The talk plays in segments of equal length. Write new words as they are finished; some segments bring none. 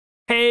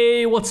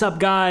What's up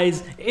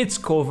guys, it's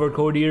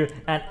CovertCode here,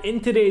 and in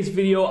today's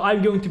video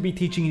I'm going to be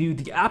teaching you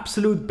the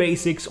absolute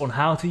basics on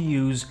how to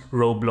use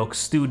Roblox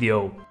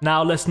Studio.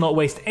 Now let's not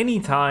waste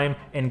any time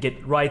and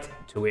get right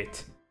to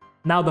it.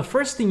 Now the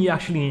first thing you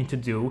actually need to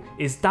do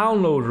is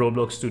download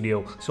Roblox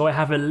Studio, so I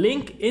have a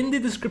link in the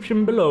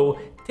description below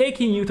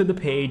taking you to the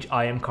page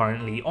I am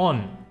currently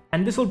on.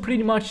 And this will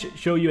pretty much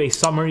show you a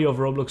summary of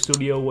Roblox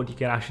Studio, what you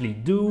can actually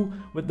do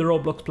with the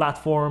Roblox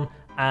platform,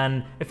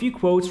 and a few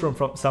quotes from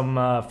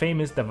some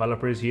famous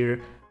developers here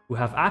who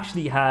have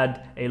actually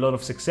had a lot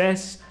of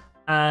success.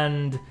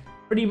 And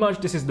pretty much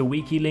this is the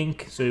wiki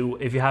link, so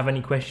if you have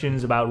any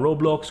questions about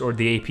Roblox or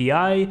the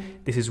API,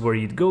 this is where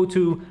you'd go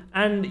to.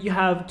 And you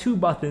have two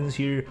buttons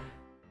here,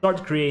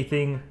 start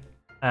creating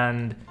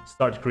and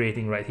start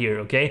creating right here,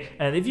 okay?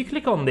 And if you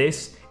click on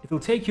this, it will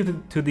take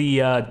you to the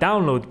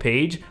download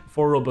page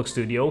for Roblox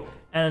Studio,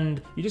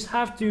 and you just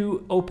have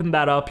to open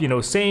that up,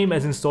 same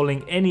as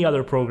installing any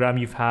other program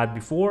you've had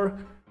before,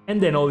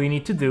 and then all you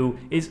need to do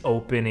is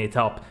open it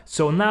up.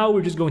 So now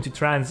we're just going to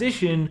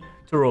transition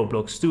to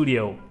Roblox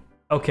Studio.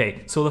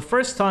 Okay, so the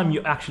first time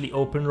you actually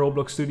open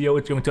Roblox Studio,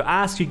 it's going to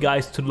ask you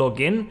guys to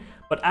log in,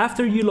 but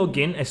after you log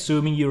in,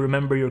 assuming you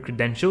remember your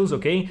credentials,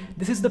 okay,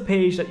 this is the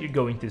page that you're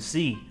going to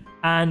see.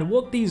 And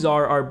what these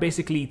are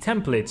basically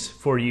templates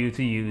for you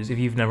to use if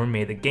you've never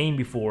made a game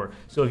before.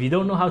 So if you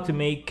don't know how to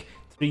make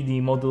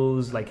 3D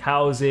models like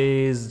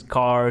houses,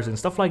 cars, and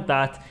stuff like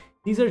that,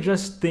 these are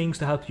just things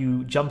to help you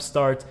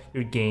jumpstart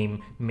your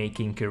game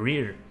making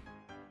career.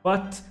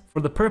 But for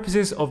the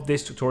purposes of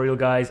this tutorial,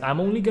 guys, I'm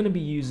only going to be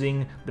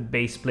using the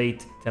base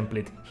plate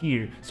template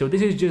here. So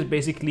this is just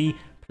basically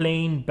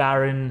plain,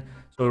 barren,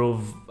 sort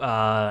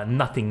of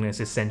nothingness,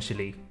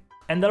 essentially.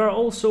 And there are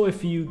also a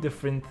few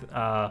different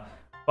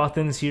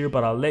buttons here,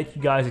 but I'll let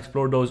you guys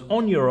explore those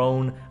on your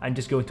own. I'm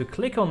just going to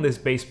click on this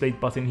base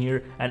plate button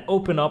here and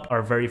open up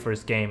our very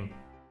first game.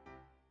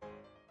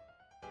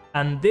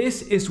 And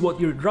this is what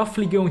you're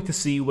roughly going to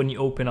see when you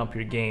open up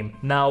your game.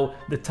 Now,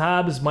 the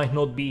tabs might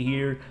not be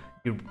here.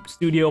 Your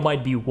studio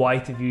might be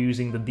white if you're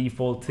using the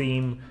default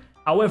theme.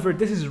 However,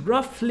 this is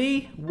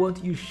roughly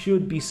what you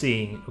should be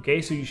seeing,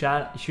 okay? So you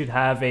should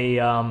have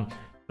a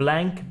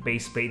blank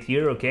base plate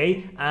here,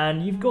 okay?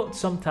 And you've got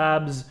some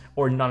tabs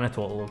or none at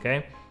all,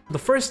 okay? The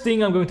first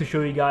thing I'm going to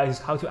show you guys is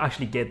how to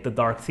actually get the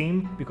dark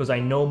theme, because I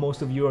know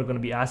most of you are going to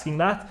be asking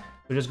that.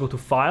 So just go to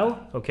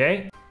File,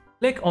 okay?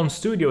 Click on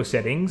Studio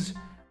Settings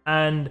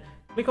and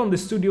click on the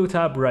Studio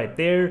tab right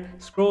there.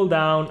 Scroll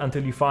down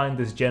until you find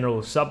this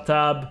General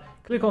sub-tab.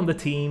 Click on the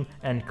theme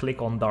and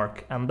click on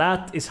Dark. And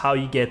that is how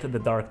you get the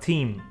dark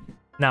theme.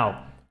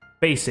 Now,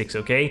 basics,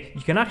 okay?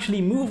 You can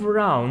actually move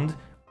around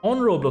on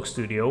Roblox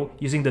Studio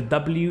using the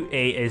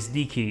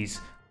WASD keys,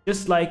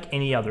 just like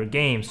any other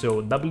game.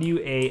 So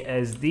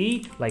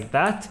WASD, like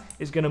that,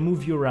 is going to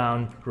move you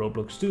around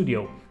Roblox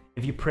Studio.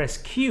 If you press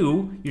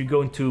Q, you're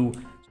going to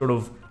sort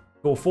of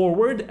go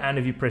forward, and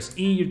if you press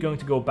E, you're going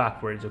to go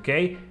backwards,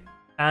 okay?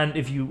 And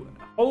if you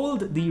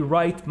hold the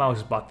right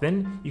mouse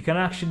button, you can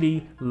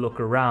actually look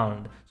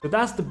around. So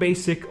that's the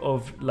basics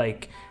of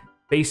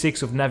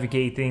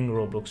navigating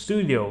Roblox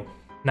Studio.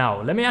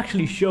 Now, let me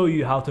actually show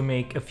you how to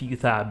make a few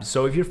tabs.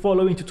 So if you're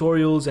following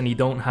tutorials and you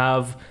don't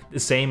have the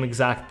same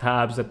exact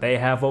tabs that they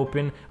have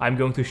open, I'm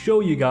going to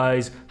show you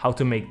guys how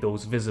to make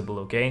those visible,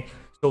 okay?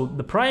 So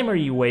the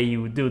primary way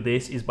you would do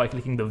this is by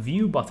clicking the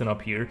View button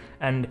up here,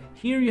 and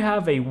here you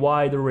have a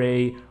wide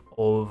array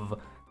of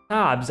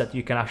tabs that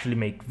you can actually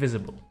make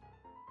visible.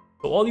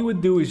 So all you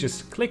would do is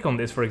just click on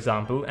this, for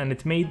example, and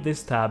it made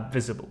this tab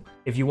visible.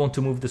 If you want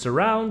to move this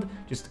around,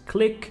 just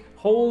click,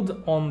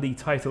 hold on the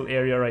title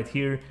area right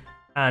here,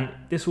 and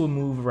this will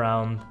move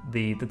around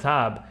the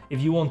tab. If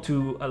you want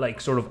to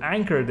sort of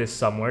anchor this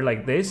somewhere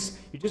like this,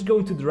 you're just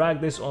going to drag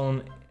this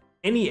on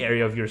any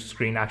area of your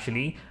screen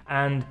actually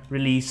and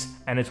release,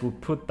 and it will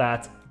put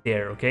that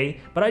there, okay?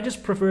 But I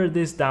just prefer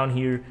this down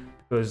here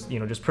because,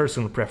 just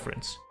personal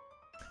preference.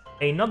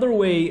 Another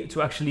way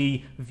to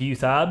actually view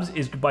tabs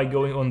is by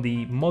going on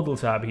the model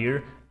tab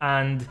here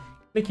and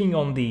clicking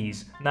on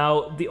these.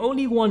 Now, the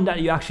only one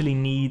that you actually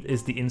need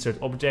is the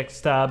Insert Objects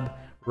tab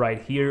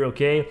right here,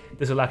 okay?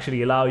 This will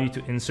actually allow you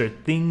to insert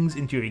things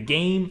into your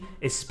game,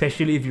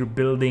 especially if you're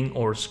building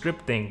or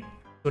scripting.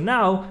 So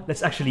now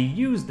let's actually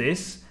use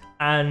this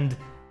and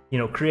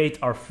create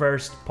our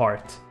first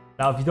part.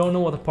 Now, if you don't know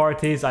what a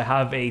part is, I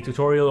have a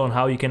tutorial on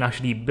how you can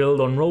actually build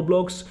on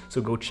Roblox,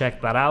 so go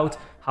check that out.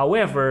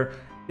 However,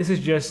 this is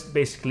just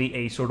basically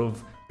a sort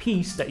of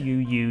piece that you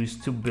use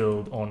to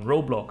build on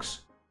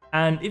Roblox.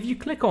 And if you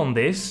click on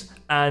this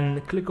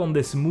and click on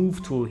this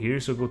move tool here,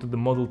 so go to the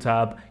model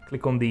tab,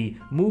 click on the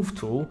move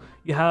tool,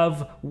 you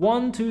have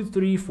 1, 2,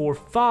 3, 4,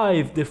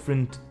 5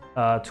 different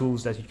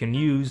tools that you can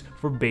use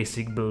for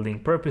basic building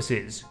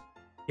purposes.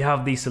 You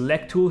have the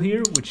select tool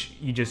here, which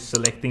you just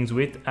select things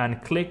with,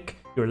 and click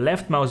your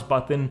left mouse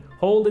button,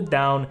 hold it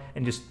down,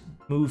 and just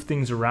move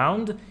things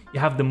around. You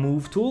have the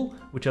move tool,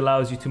 which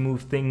allows you to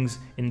move things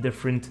in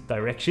different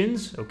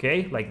directions,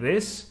 okay, like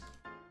this.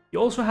 You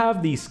also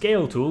have the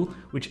scale tool,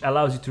 which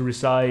allows you to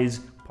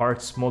resize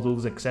parts,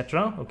 models,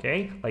 etc. Okay,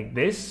 like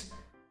this.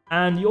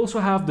 And you also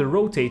have the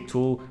rotate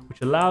tool,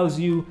 which allows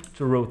you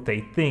to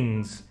rotate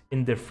things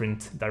in different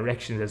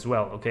directions as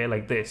well, okay,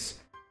 like this.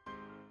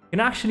 You can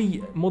actually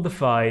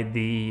modify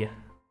the,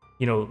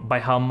 by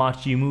how much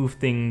you move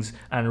things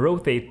and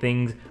rotate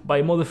things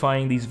by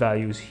modifying these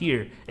values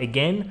here.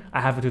 Again, I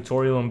have a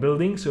tutorial on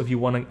building, so if you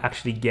want to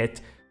actually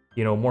get,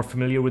 more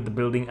familiar with the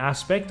building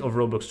aspect of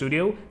Roblox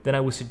Studio, then I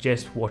would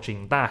suggest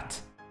watching that.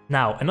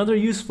 Now, another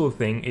useful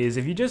thing is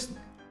if you just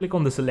click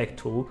on the select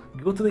tool,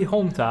 go to the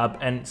home tab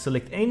and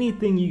select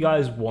anything you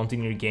guys want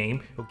in your game,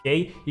 okay?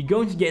 You're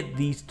going to get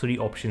these three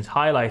options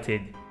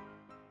highlighted.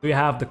 So you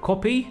have the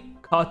copy,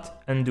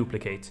 cut, and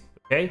duplicate,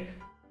 okay?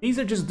 These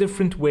are just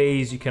different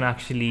ways you can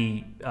actually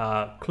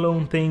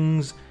clone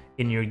things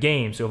in your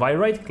game. So if I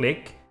right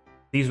click,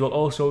 these will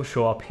also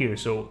show up here.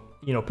 So,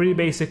 pretty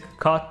basic: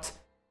 cut,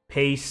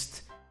 paste,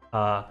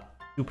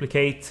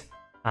 duplicate,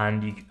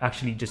 and you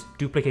actually just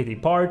duplicate a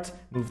part,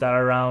 move that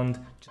around,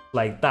 just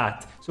like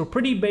that. So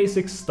pretty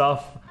basic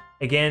stuff.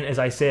 Again, as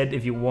I said,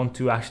 if you want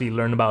to actually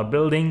learn about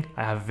building,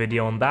 I have a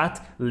video on that.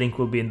 Link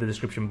will be in the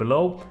description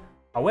below.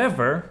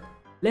 However,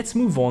 let's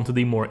move on to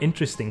the more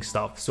interesting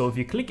stuff. So if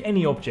you click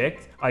any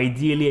object,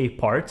 ideally a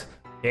part,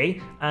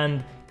 okay,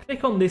 and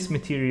click on this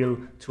material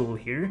tool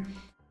here,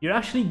 you're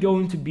actually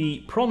going to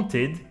be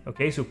prompted,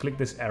 okay, so click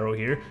this arrow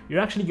here,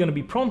 you're actually going to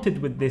be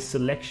prompted with this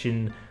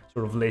selection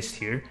sort of list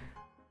here.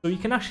 So you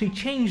can actually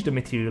change the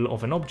material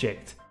of an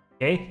object,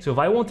 okay? So if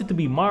I want it to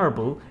be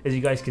marble, as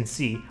you guys can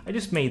see, I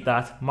just made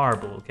that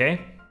marble,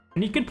 okay?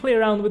 And you can play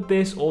around with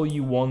this all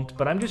you want,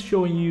 but I'm just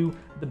showing you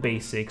the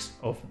basics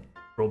of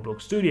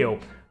Roblox Studio.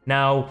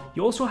 Now,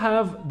 you also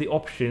have the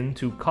option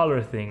to color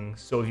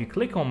things. So if you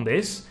click on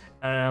this,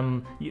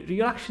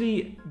 you'll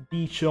actually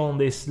be shown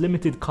this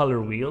limited color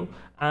wheel,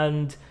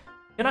 and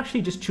you can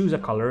actually just choose a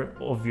color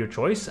of your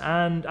choice,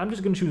 and I'm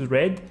just going to choose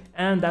red,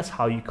 and that's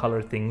how you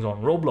color things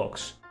on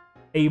Roblox.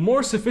 A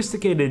more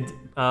sophisticated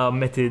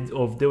method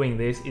of doing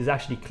this is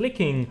actually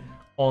clicking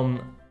on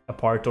a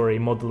part or a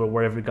model or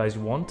wherever you guys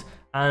want,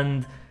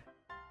 and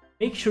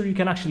make sure you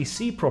can actually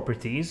see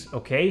properties,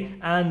 okay?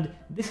 And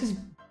this is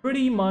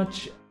pretty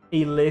much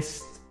a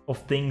list of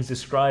things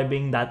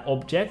describing that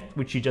object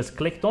which you just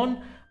clicked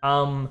on.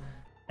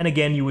 And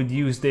again, you would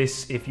use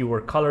this if you were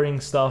coloring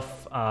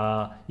stuff,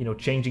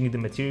 changing the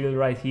material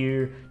right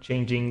here,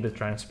 changing the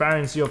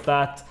transparency of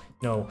that.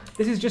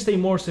 This is just a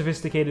more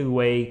sophisticated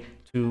way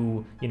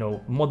to,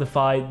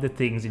 modify the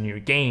things in your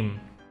game.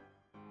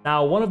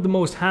 Now, one of the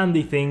most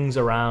handy things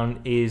around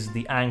is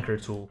the anchor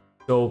tool.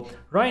 So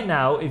right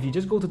now, if you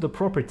just go to the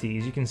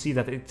properties, you can see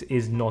that it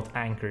is not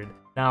anchored.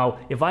 Now,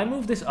 if I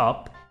move this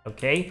up,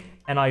 okay,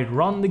 and I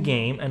run the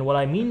game, and what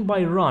I mean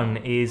by run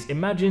is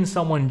imagine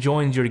someone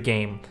joins your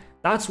game.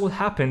 That's what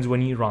happens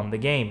when you run the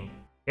game.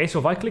 Okay, so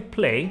if I click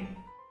play,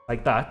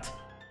 like that,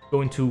 it's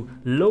going to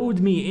load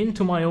me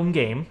into my own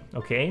game,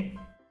 okay?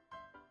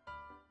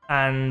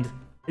 And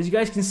as you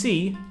guys can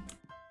see,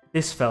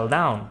 this fell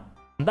down.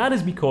 And that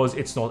is because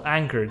it's not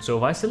anchored. So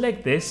if I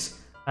select this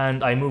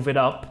and I move it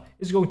up,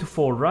 it's going to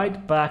fall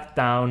right back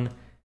down.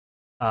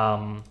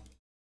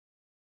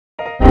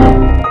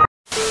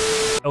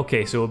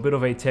 Okay, so a bit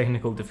of a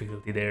technical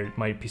difficulty there.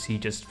 My PC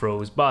just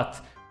froze.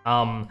 But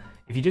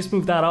if you just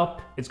move that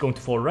up, it's going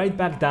to fall right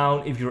back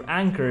down. If you're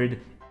anchored,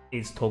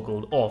 it's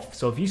toggled off.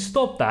 So if you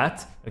stop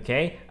that,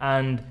 okay,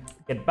 and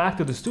get back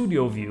to the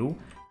studio view,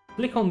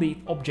 click on the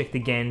object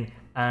again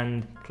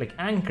and click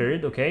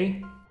anchored,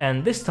 okay?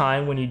 And this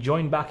time when you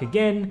join back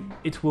again,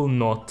 it will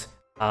not,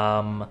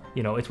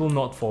 it will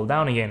not fall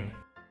down again.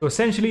 So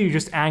essentially you're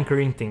just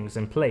anchoring things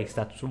in place.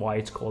 That's why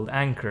it's called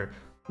anchor.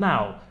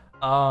 Now,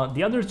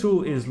 the other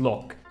tool is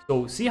lock.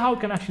 So see how I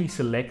can actually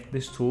select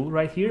this tool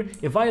right here?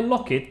 If I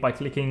lock it by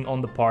clicking on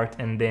the part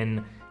and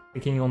then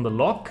clicking on the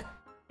lock,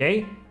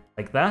 okay,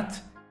 like that,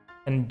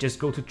 and just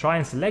go to try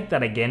and select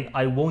that again,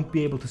 I won't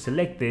be able to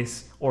select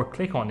this or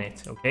click on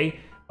it, okay?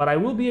 But I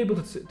will be able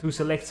to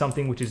select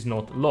something which is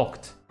not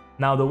locked.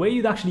 Now, the way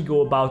you'd actually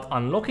go about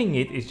unlocking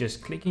it is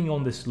just clicking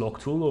on this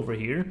lock tool over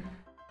here,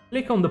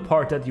 click on the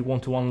part that you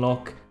want to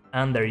unlock,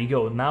 and there you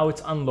go. Now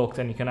it's unlocked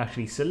and you can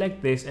actually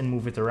select this and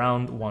move it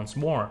around once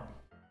more.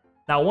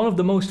 Now, one of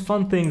the most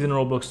fun things in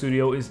Roblox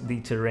Studio is the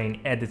terrain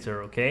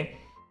editor, okay?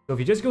 So if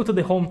you just go to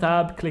the home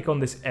tab, click on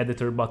this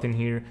editor button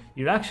here,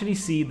 you'll actually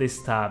see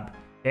this tab,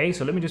 okay?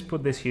 So let me just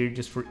put this here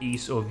just for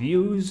ease of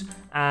use,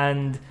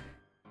 and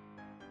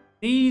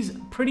these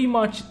pretty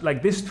much,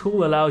 like, this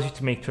tool allows you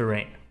to make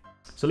terrain.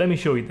 So let me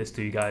show you this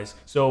to you guys.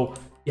 So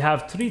you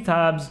have three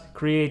tabs: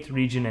 create,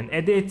 region, and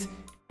edit.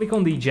 Click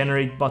on the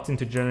generate button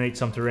to generate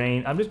some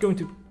terrain. I'm just going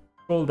to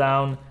scroll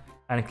down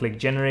and click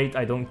generate.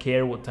 I don't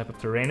care what type of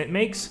terrain it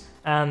makes.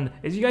 And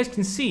as you guys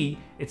can see,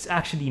 it's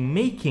actually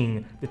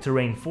making the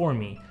terrain for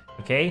me.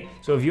 Okay,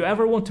 so if you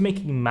ever want to make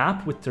a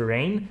map with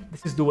terrain,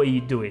 this is the way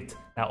you do it.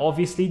 Now,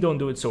 obviously, don't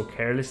do it so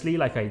carelessly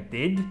like I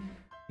did,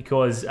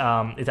 because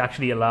it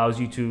actually allows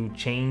you to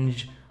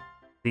change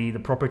the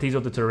properties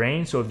of the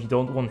terrain. So if you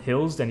don't want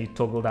hills, then you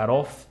toggle that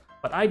off.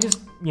 But I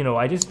just,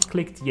 I just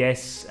clicked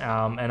yes,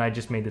 and I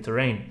just made the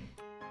terrain.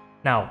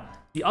 Now,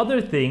 the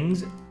other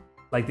things,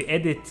 like the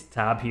edit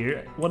tab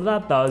here, what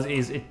that does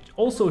is it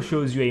also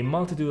shows you a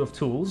multitude of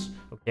tools,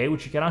 okay,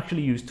 which you can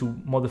actually use to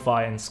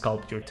modify and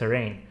sculpt your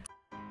terrain.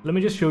 Let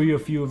me just show you a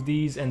few of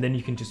these, and then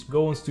you can just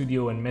go on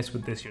Studio and mess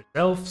with this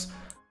yourselves.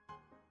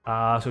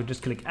 So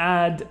just click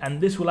add,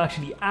 and this will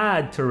actually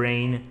add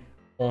terrain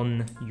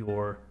on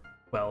your,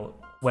 well,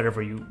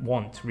 wherever you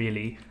want,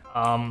 really.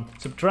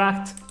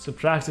 Subtract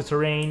the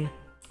terrain,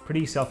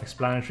 pretty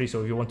self-explanatory.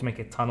 So if you want to make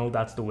a tunnel,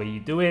 that's the way you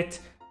do it.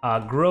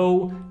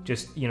 Grow,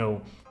 just, you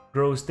know,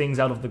 grows things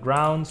out of the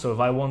ground. So if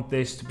I want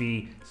this to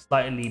be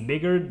slightly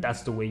bigger,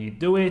 that's the way you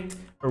do it.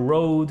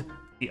 Erode,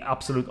 the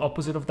absolute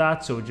opposite of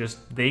that, so it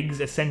just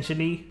digs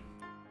essentially.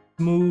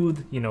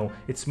 Smooth, you know,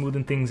 it's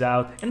smoothing things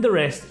out, and the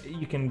rest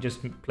you can just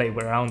play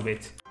around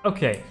with.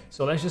 Okay,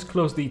 so let's just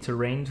close the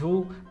terrain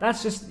tool.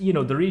 That's just, you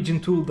know, the region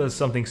tool does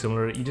something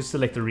similar. You just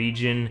select the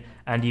region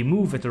and you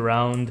move it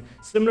around,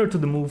 similar to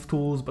the move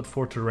tools but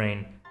for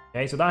terrain.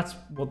 Okay, so that's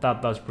what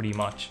that does pretty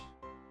much.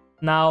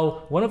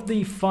 Now, one of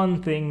the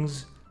fun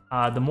things,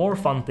 the more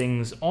fun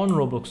things on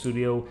Roblox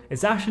Studio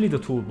is actually the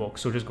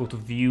toolbox. So just go to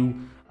View,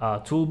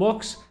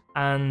 Toolbox,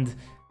 and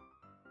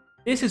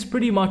this is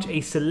pretty much a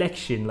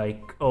selection,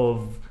 like,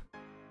 of,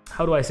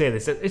 how do I say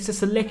this? It's a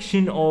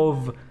selection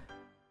of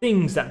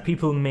things that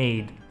people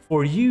made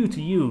for you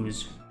to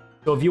use.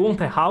 So if you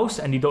want a house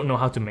and you don't know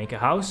how to make a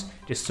house,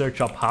 just search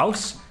up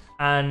house,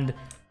 and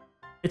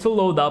it'll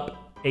load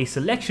up a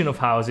selection of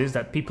houses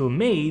that people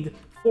made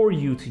for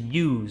you to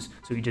use.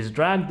 So you just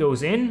drag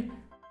those in,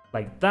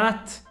 like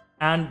that,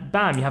 and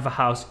bam, you have a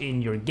house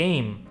in your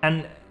game.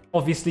 And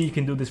obviously you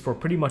can do this for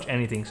pretty much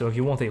anything. So if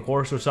you want a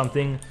horse or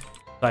something,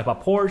 type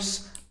up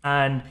horse,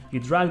 and you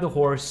drag the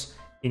horse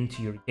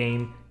into your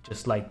game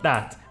just like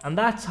that. And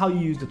that's how you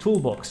use the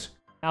toolbox.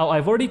 Now,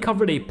 I've already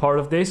covered a part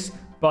of this,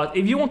 but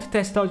if you want to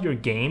test out your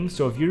game,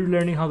 so if you're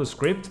learning how to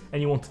script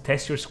and you want to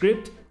test your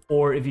script,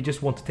 or if you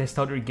just want to test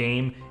out your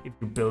game if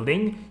you're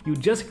building, you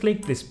just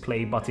click this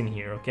play button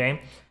here,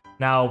 okay?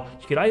 Now,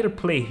 you could either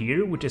play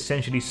here, which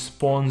essentially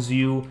spawns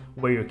you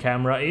where your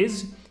camera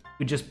is.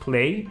 You just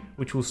play,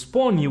 which will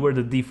spawn you where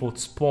the default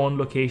spawn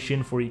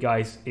location for you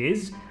guys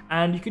is,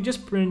 and you could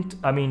just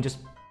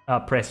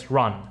press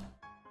run.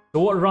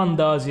 So what run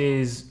does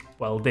is,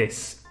 well,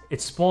 this.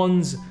 It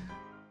spawns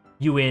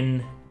you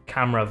in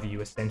camera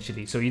view,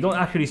 essentially. So you don't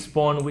actually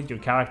spawn with your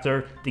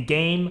character. The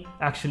game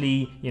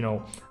actually, you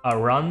know,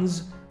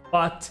 runs,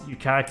 but your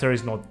character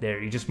is not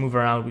there. You just move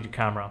around with your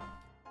camera,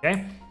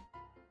 okay?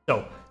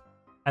 So,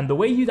 and the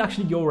way you'd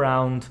actually go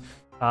around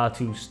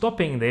to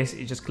stopping this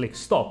is just click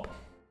stop.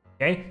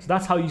 Okay, so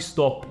that's how you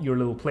stop your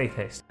little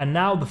playtest. And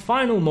now the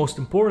final most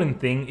important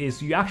thing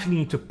is you actually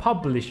need to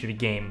publish your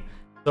game.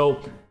 So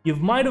you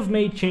might have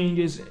made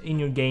changes in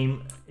your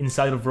game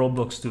inside of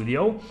Roblox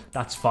Studio,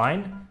 that's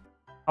fine.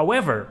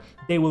 However,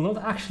 they will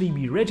not actually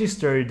be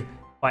registered.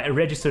 By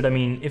registered, I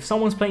mean, if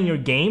someone's playing your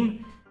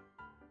game,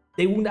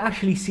 they won't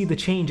actually see the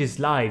changes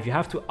live. You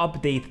have to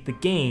update the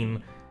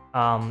game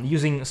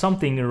using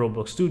something in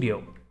Roblox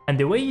Studio. And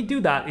the way you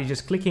do that is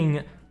just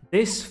clicking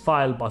this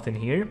file button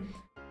here,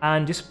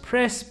 and just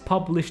press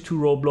publish to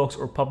Roblox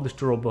or publish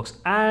to Roblox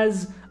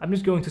as. I'm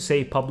just going to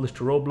say publish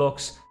to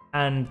Roblox,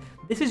 and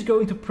this is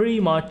going to pretty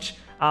much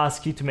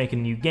ask you to make a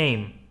new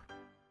game.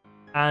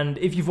 And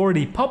if you've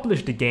already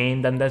published the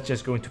game, then that's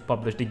just going to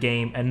publish the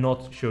game and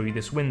not show you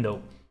this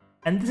window.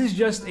 And this is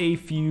just a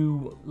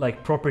few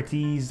like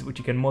properties which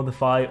you can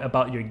modify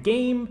about your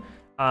game.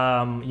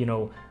 You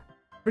know,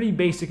 pretty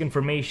basic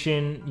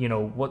information, you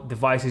know, what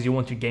devices you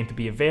want your game to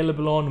be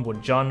available on,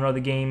 what genre the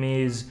game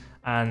is,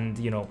 and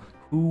you know,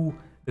 who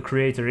the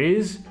creator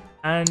is,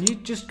 and you're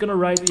just gonna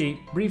write a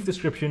brief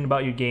description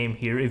about your game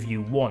here if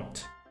you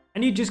want.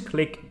 And you just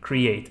click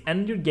create,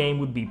 and your game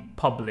would be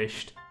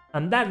published.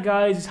 And that,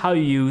 guys, is how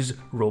you use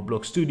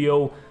Roblox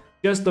Studio,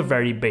 just the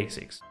very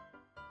basics.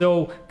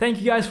 So, thank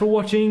you guys for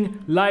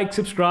watching, like,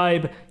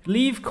 subscribe,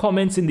 leave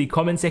comments in the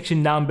comment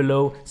section down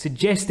below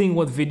suggesting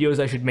what videos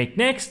I should make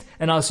next,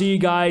 and I'll see you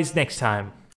guys next time.